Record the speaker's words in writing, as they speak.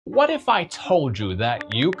What if I told you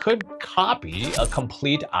that you could copy a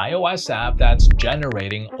complete iOS app that's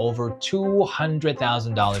generating over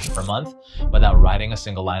 $200,000 per month without writing a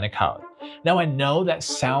single line of code? Now, I know that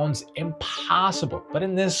sounds impossible, but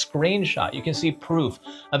in this screenshot, you can see proof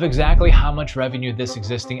of exactly how much revenue this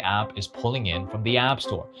existing app is pulling in from the App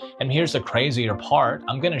Store. And here's the crazier part.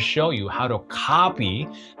 I'm going to show you how to copy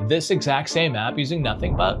this exact same app using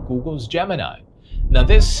nothing but Google's Gemini. Now,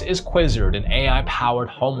 this is Quizzard, an AI-powered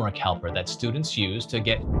homework helper that students use to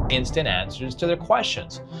get instant answers to their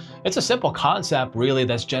questions. It's a simple concept, really,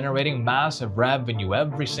 that's generating massive revenue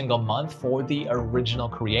every single month for the original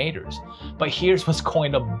creators. But here's what's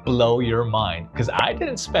going to blow your mind, because I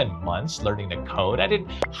didn't spend months learning to code. I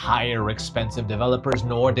didn't hire expensive developers,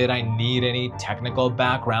 nor did I need any technical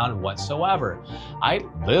background whatsoever. I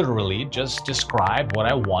literally just described what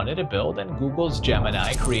I wanted to build, and Google's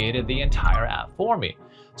Gemini created the entire app for me.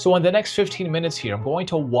 So in the next 15 minutes here, I'm going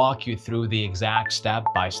to walk you through the exact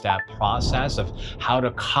step-by-step process of how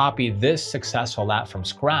to copy this successful app from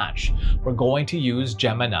scratch. We're going to use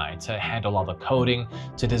Gemini to handle all the coding,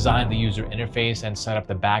 to design the user interface and set up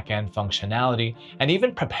the back-end functionality, and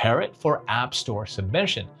even prepare it for App Store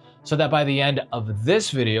submission, so that by the end of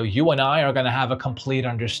this video, you and I are going to have a complete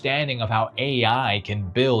understanding of how AI can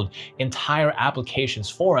build entire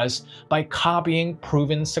applications for us by copying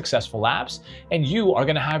proven successful apps, and you are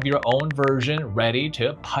going to have your own version ready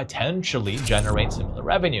to potentially generate similar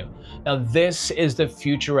revenue. Now, this is the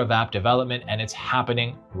future of app development, and it's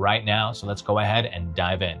happening right now, so let's go ahead and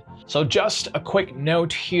dive in. So just a quick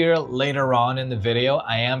note here, later on in the video,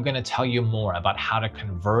 I am going to tell you more about how to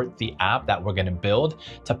convert the app that we're going to build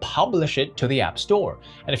to publish it to the App Store.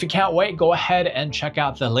 And if you can't wait, go ahead and check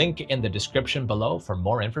out the link in the description below for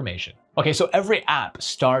more information. Okay, so every app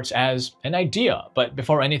starts as an idea, but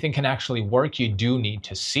before anything can actually work, you do need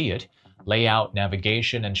to see it. Layout,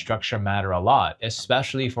 navigation, and structure matter a lot,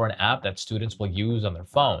 especially for an app that students will use on their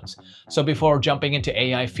phones. So before jumping into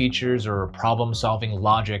AI features or problem-solving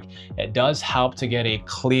logic, it does help to get a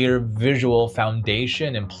clear visual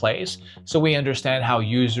foundation in place so we understand how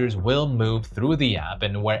users will move through the app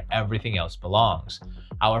and where everything else belongs.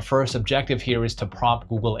 Our first objective here is to prompt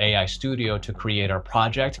Google AI Studio to create our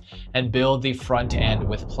project and build the front end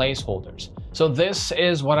with placeholders. So this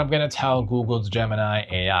is what I'm going to tell Google's Gemini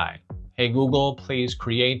AI. Hey Google, please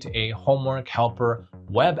create a homework helper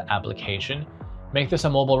web application. Make this a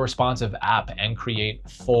mobile responsive app and create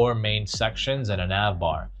 4 main sections and a nav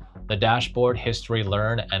bar. The dashboard, history,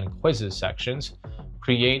 learn, and quizzes sections.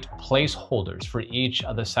 Create placeholders for each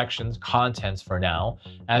of the sections' contents for now,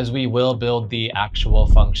 as we will build the actual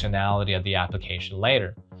functionality of the application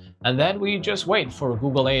later. And then we just wait for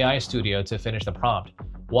Google AI Studio to finish the prompt.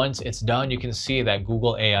 Once it's done, you can see that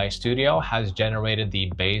Google AI Studio has generated the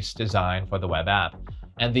base design for the web app.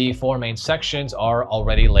 And the 4 main sections are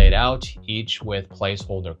already laid out, each with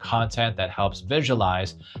placeholder content that helps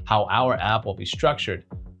visualize how our app will be structured.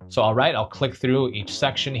 So all right, I'll click through each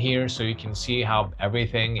section here so you can see how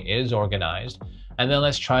everything is organized. And then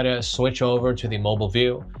let's try to switch over to the mobile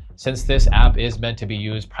view. Since this app is meant to be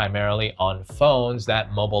used primarily on phones,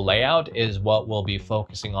 that mobile layout is what we'll be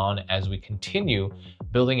focusing on as we continue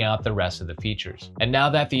building out the rest of the features. And now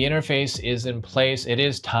that the interface is in place, it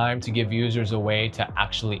is time to give users a way to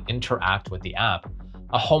actually interact with the app.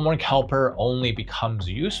 A homework helper only becomes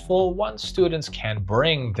useful once students can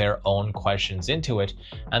bring their own questions into it,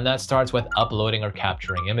 and that starts with uploading or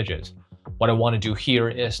capturing images. What I want to do here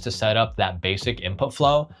is to set up that basic input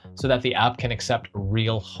flow so that the app can accept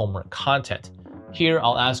real homework content. Here,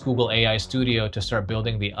 I'll ask Google AI Studio to start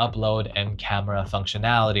building the upload and camera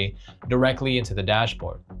functionality directly into the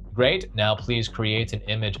dashboard. Great, now please create an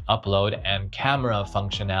image upload and camera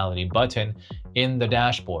functionality button in the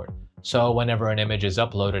dashboard. So whenever an image is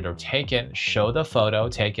uploaded or taken, show the photo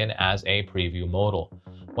taken as a preview modal.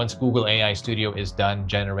 Once Google AI Studio is done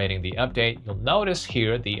generating the update, you'll notice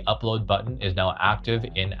here the upload button is now active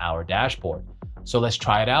in our dashboard. So let's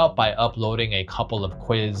try it out by uploading a couple of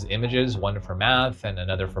quiz images, one for math and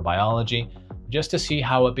another for biology, just to see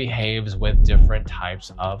how it behaves with different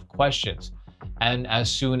types of questions. And as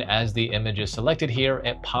soon as the image is selected here,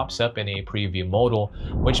 it pops up in a preview modal,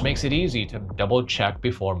 which makes it easy to double check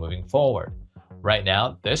before moving forward. Right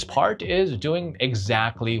now, this part is doing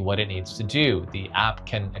exactly what it needs to do. The app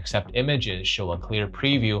can accept images, show a clear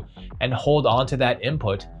preview, and hold on to that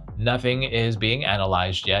input. Nothing is being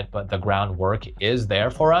analyzed yet, but the groundwork is there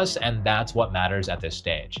for us, and that's what matters at this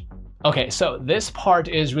stage. Okay, so this part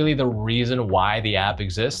is really the reason why the app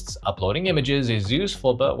exists. Uploading images is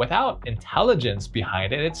useful, but without intelligence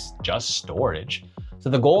behind it, it's just storage. So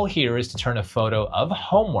the goal here is to turn a photo of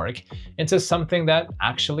homework into something that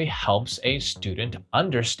actually helps a student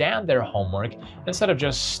understand their homework instead of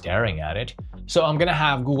just staring at it. So I'm going to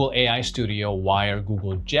have Google AI Studio wire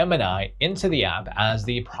Google Gemini into the app as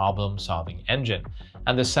the problem-solving engine.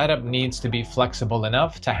 And the setup needs to be flexible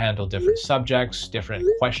enough to handle different subjects, different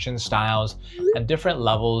question styles, and different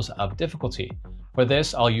levels of difficulty. For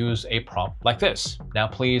this, I'll use a prompt like this. Now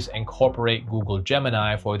please incorporate Google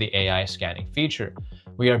Gemini for the AI scanning feature.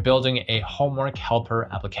 We are building a homework helper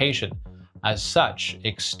application. As such,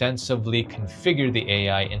 extensively configure the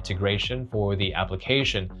AI integration for the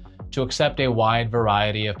application to accept a wide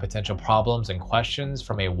variety of potential problems and questions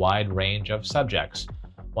from a wide range of subjects.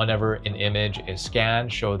 Whenever an image is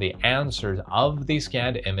scanned, show the answers of the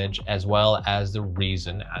scanned image as well as the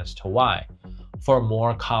reason as to why. For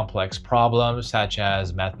more complex problems, such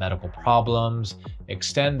as mathematical problems,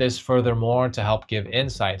 extend this furthermore to help give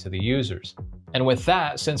insight to the users. And with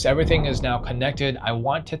that, since everything is now connected, I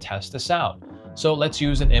want to test this out. So let's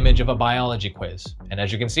use an image of a biology quiz. And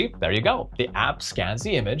as you can see, there you go. The app scans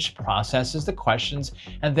the image, processes the questions,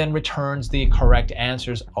 and then returns the correct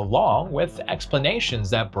answers along with explanations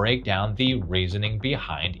that break down the reasoning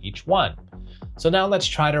behind each one. So now let's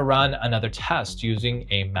try to run another test using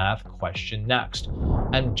a math question next.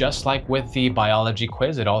 And just like with the biology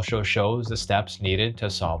quiz, it also shows the steps needed to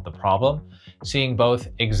solve the problem. Seeing both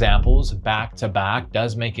examples back to back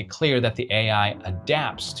does make it clear that the AI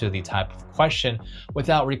adapts to the type of question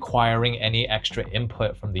without requiring any extra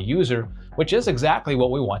input from the user, which is exactly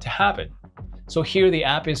what we want to happen. So here the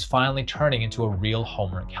app is finally turning into a real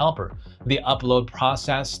homework helper. The upload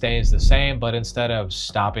process stays the same, but instead of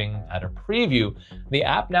stopping at a preview, the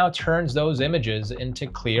app now turns those images into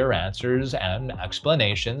clear answers and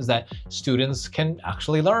explanations that students can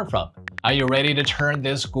actually learn from. Are you ready to turn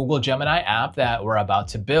this Google Gemini app that we're about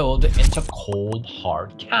to build into cold,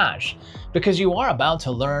 hard cash? Because you are about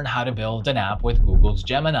to learn how to build an app with Google's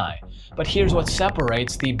Gemini. But here's what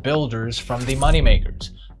separates the builders from the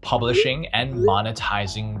moneymakers: publishing and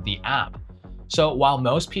monetizing the app. So while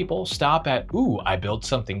most people stop at, ooh, I built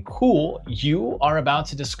something cool, you are about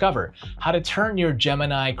to discover how to turn your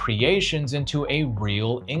Gemini creations into a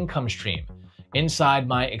real income stream. Inside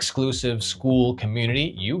my exclusive Skool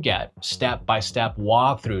community, you get step-by-step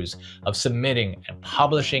walkthroughs of submitting and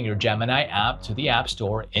publishing your Gemini app to the App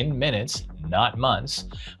Store in minutes, not months,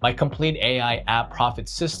 my complete AI app profit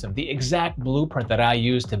system, the exact blueprint that I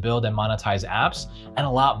use to build and monetize apps, and a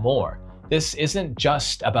lot more. This isn't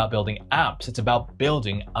just about building apps, it's about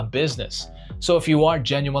building a business. So if you are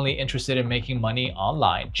genuinely interested in making money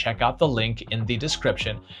online, check out the link in the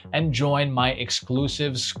description and join my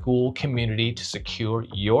exclusive Skool community to secure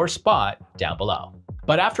your spot down below.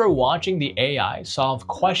 But after watching the AI solve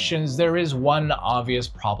questions, there is one obvious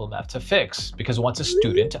problem left to fix, because once a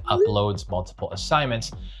student uploads multiple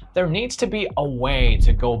assignments, there needs to be a way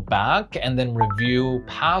to go back and then review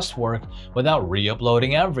past work without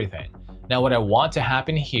re-uploading everything. Now, what I want to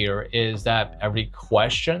happen here is that every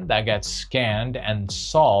question that gets scanned and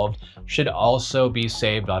solved should also be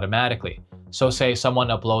saved automatically. So say someone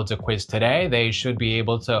uploads a quiz today, they should be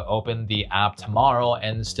able to open the app tomorrow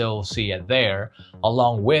and still see it there,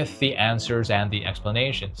 along with the answers and the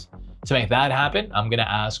explanations. To make that happen, I'm going to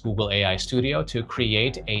ask Google AI Studio to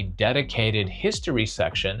create a dedicated history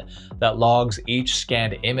section that logs each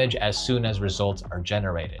scanned image as soon as results are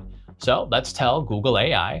generated. So let's tell Google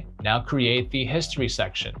AI, now create the history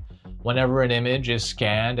section. Whenever an image is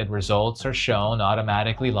scanned and results are shown,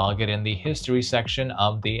 automatically log it in the history section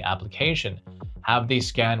of the application. Have the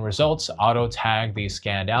scanned results auto-tag the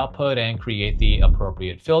scanned output and create the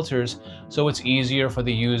appropriate filters so it's easier for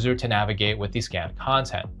the user to navigate with the scanned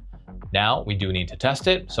content. Now we do need to test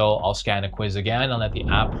it, so I'll scan a quiz again and let the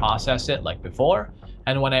app process it like before.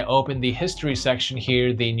 And when I open the history section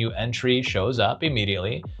here, the new entry shows up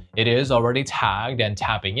immediately. It is already tagged, and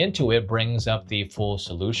tapping into it brings up the full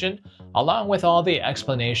solution, along with all the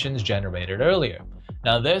explanations generated earlier.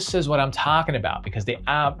 Now this is what I'm talking about, because the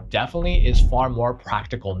app definitely is far more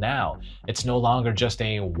practical now. It's no longer just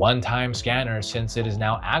a one-time scanner, since it is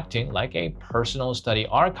now acting like a personal study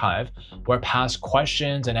archive where past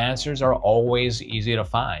questions and answers are always easy to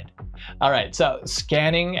find. All right, so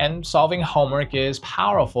scanning and solving homework is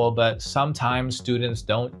powerful, but sometimes students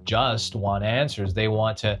don't just want answers. They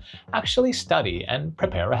want to actually study and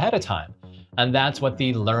prepare ahead of time. And that's what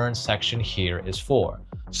the Learn section here is for.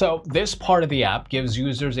 So this part of the app gives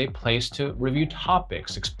users a place to review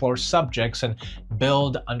topics, explore subjects, and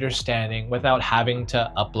build understanding without having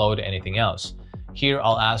to upload anything else. Here,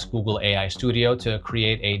 I'll ask Google AI Studio to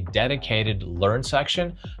create a dedicated Learn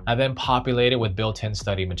section and then populate it with built-in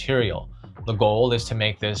study material. The goal is to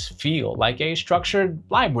make this feel like a structured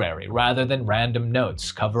library rather than random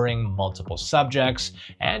notes covering multiple subjects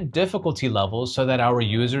and difficulty levels so that our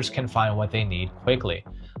users can find what they need quickly.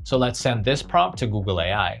 So let's send this prompt to Google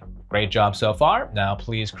AI. Great job so far. Now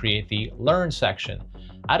please create the Learn section.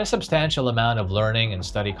 Add a substantial amount of learning and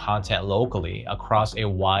study content locally across a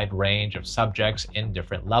wide range of subjects in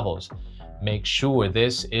different levels. Make sure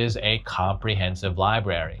this is a comprehensive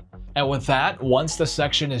library. And with that, once the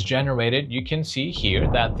section is generated, you can see here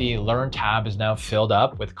that the Learn tab is now filled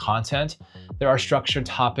up with content. There are structured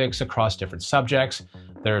topics across different subjects.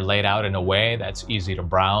 They're laid out in a way that's easy to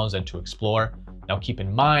browse and to explore. Now keep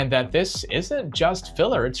in mind that this isn't just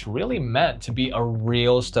filler, it's really meant to be a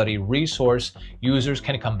real study resource users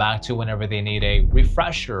can come back to whenever they need a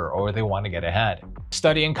refresher or they want to get ahead.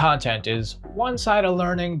 Studying content is one side of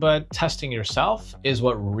learning, but testing yourself is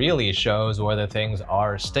what really shows whether things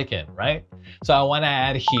are sticking, right? So I want to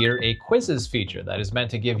add here a quizzes feature that is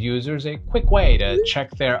meant to give users a quick way to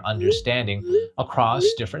check their understanding across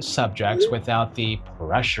different subjects without the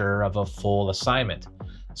pressure of a full assignment.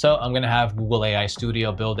 So I'm going to have Google AI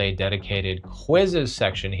Studio build a dedicated quizzes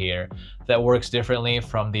section here that works differently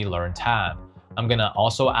from the Learn tab. I'm going to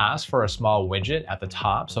also ask for a small widget at the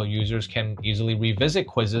top so users can easily revisit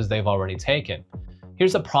quizzes they've already taken.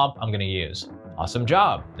 Here's the prompt I'm going to use. Awesome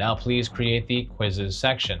job. Now please create the quizzes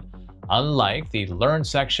section. Unlike the Learn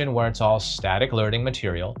section where it's all static learning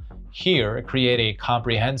material, here, create a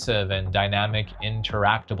comprehensive and dynamic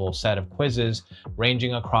interactable set of quizzes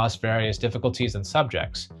ranging across various difficulties and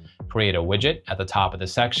subjects. Create a widget at the top of the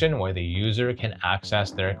section where the user can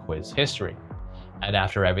access their quiz history. And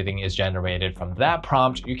after everything is generated from that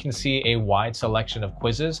prompt, you can see a wide selection of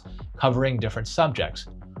quizzes covering different subjects.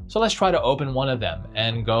 So let's try to open one of them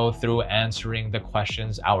and go through answering the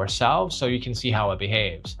questions ourselves so you can see how it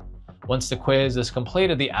behaves. Once the quiz is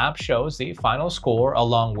completed, the app shows the final score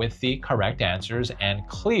along with the correct answers and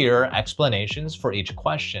clear explanations for each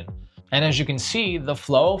question. And as you can see, the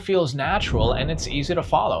flow feels natural and it's easy to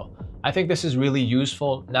follow. I think this is really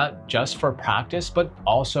useful not just for practice, but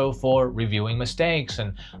also for reviewing mistakes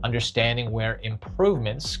and understanding where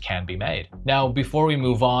improvements can be made. Now, before we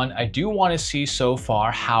move on, I do want to see so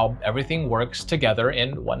far how everything works together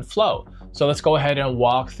in one flow. So let's go ahead and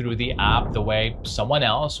walk through the app the way someone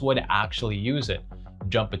else would actually use it.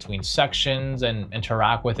 Jump between sections and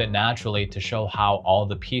interact with it naturally to show how all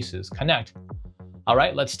the pieces connect. All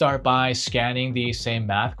right, let's start by scanning the same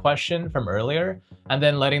math question from earlier and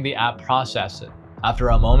then letting the app process it. After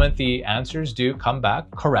a moment, the answers do come back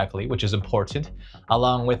correctly, which is important,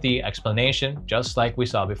 along with the explanation, just like we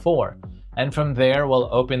saw before. And from there, we'll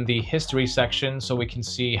open the history section so we can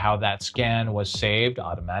see how that scan was saved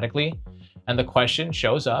automatically. And the question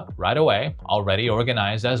shows up right away, already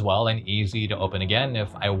organized as well and easy to open again if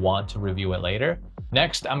I want to review it later.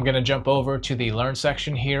 Next, I'm going to jump over to the Learn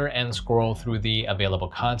section here and scroll through the available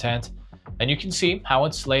content. And you can see how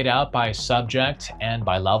it's laid out by subject and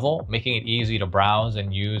by level, making it easy to browse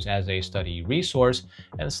and use as a study resource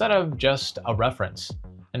instead of just a reference.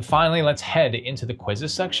 And finally, let's head into the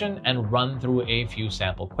quizzes section and run through a few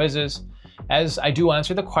sample quizzes. As I do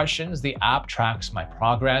answer the questions, the app tracks my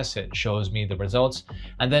progress, it shows me the results,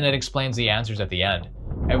 and then it explains the answers at the end.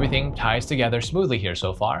 Everything ties together smoothly here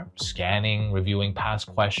so far. Scanning, reviewing past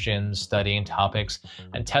questions, studying topics,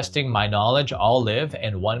 and testing my knowledge all live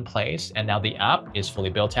in one place, and now the app is fully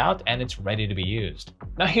built out and it's ready to be used.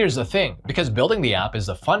 Now here's the thing, because building the app is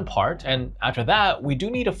the fun part, and after that, we do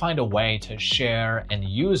need to find a way to share and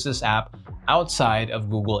use this app outside of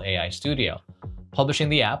Google AI Studio. Publishing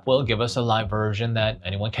the app will give us a live version that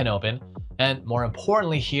anyone can open, and more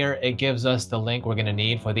importantly here, it gives us the link we're going to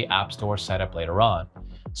need for the App Store setup later on.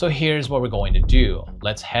 So here's what we're going to do.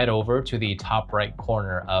 Let's head over to the top right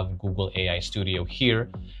corner of Google AI Studio here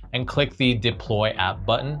and click the Deploy App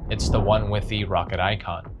button. It's the one with the rocket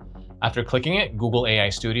icon. After clicking it, Google AI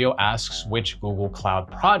Studio asks which Google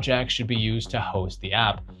Cloud project should be used to host the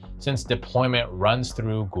app, since deployment runs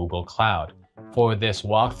through Google Cloud. For this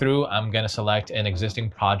walkthrough, I'm going to select an existing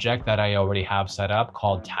project that I already have set up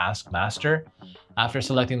called Taskmaster. After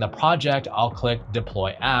selecting the project, I'll click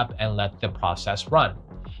Deploy App and let the process run.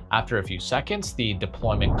 After a few seconds, the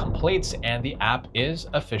deployment completes and the app is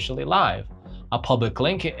officially live. A public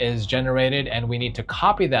link is generated and we need to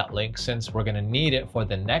copy that link since we're going to need it for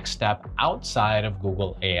the next step outside of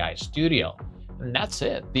Google AI Studio. And that's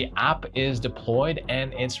it. The app is deployed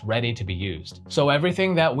and it's ready to be used. So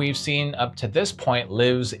everything that we've seen up to this point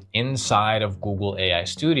lives inside of Google AI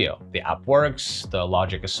Studio. The app works, the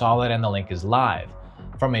logic is solid, and the link is live.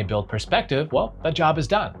 From a build perspective, well, the job is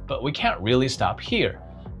done, but we can't really stop here.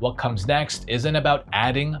 What comes next isn't about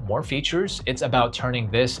adding more features, it's about turning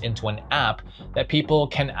this into an app that people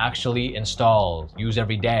can actually install, use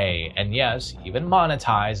every day, and yes, even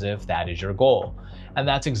monetize if that is your goal. And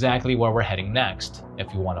that's exactly where we're heading next.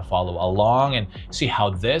 If you want to follow along and see how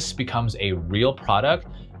this becomes a real product,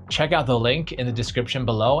 check out the link in the description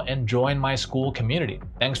below and join my Skool community.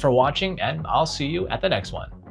 Thanks for watching, and I'll see you at the next one.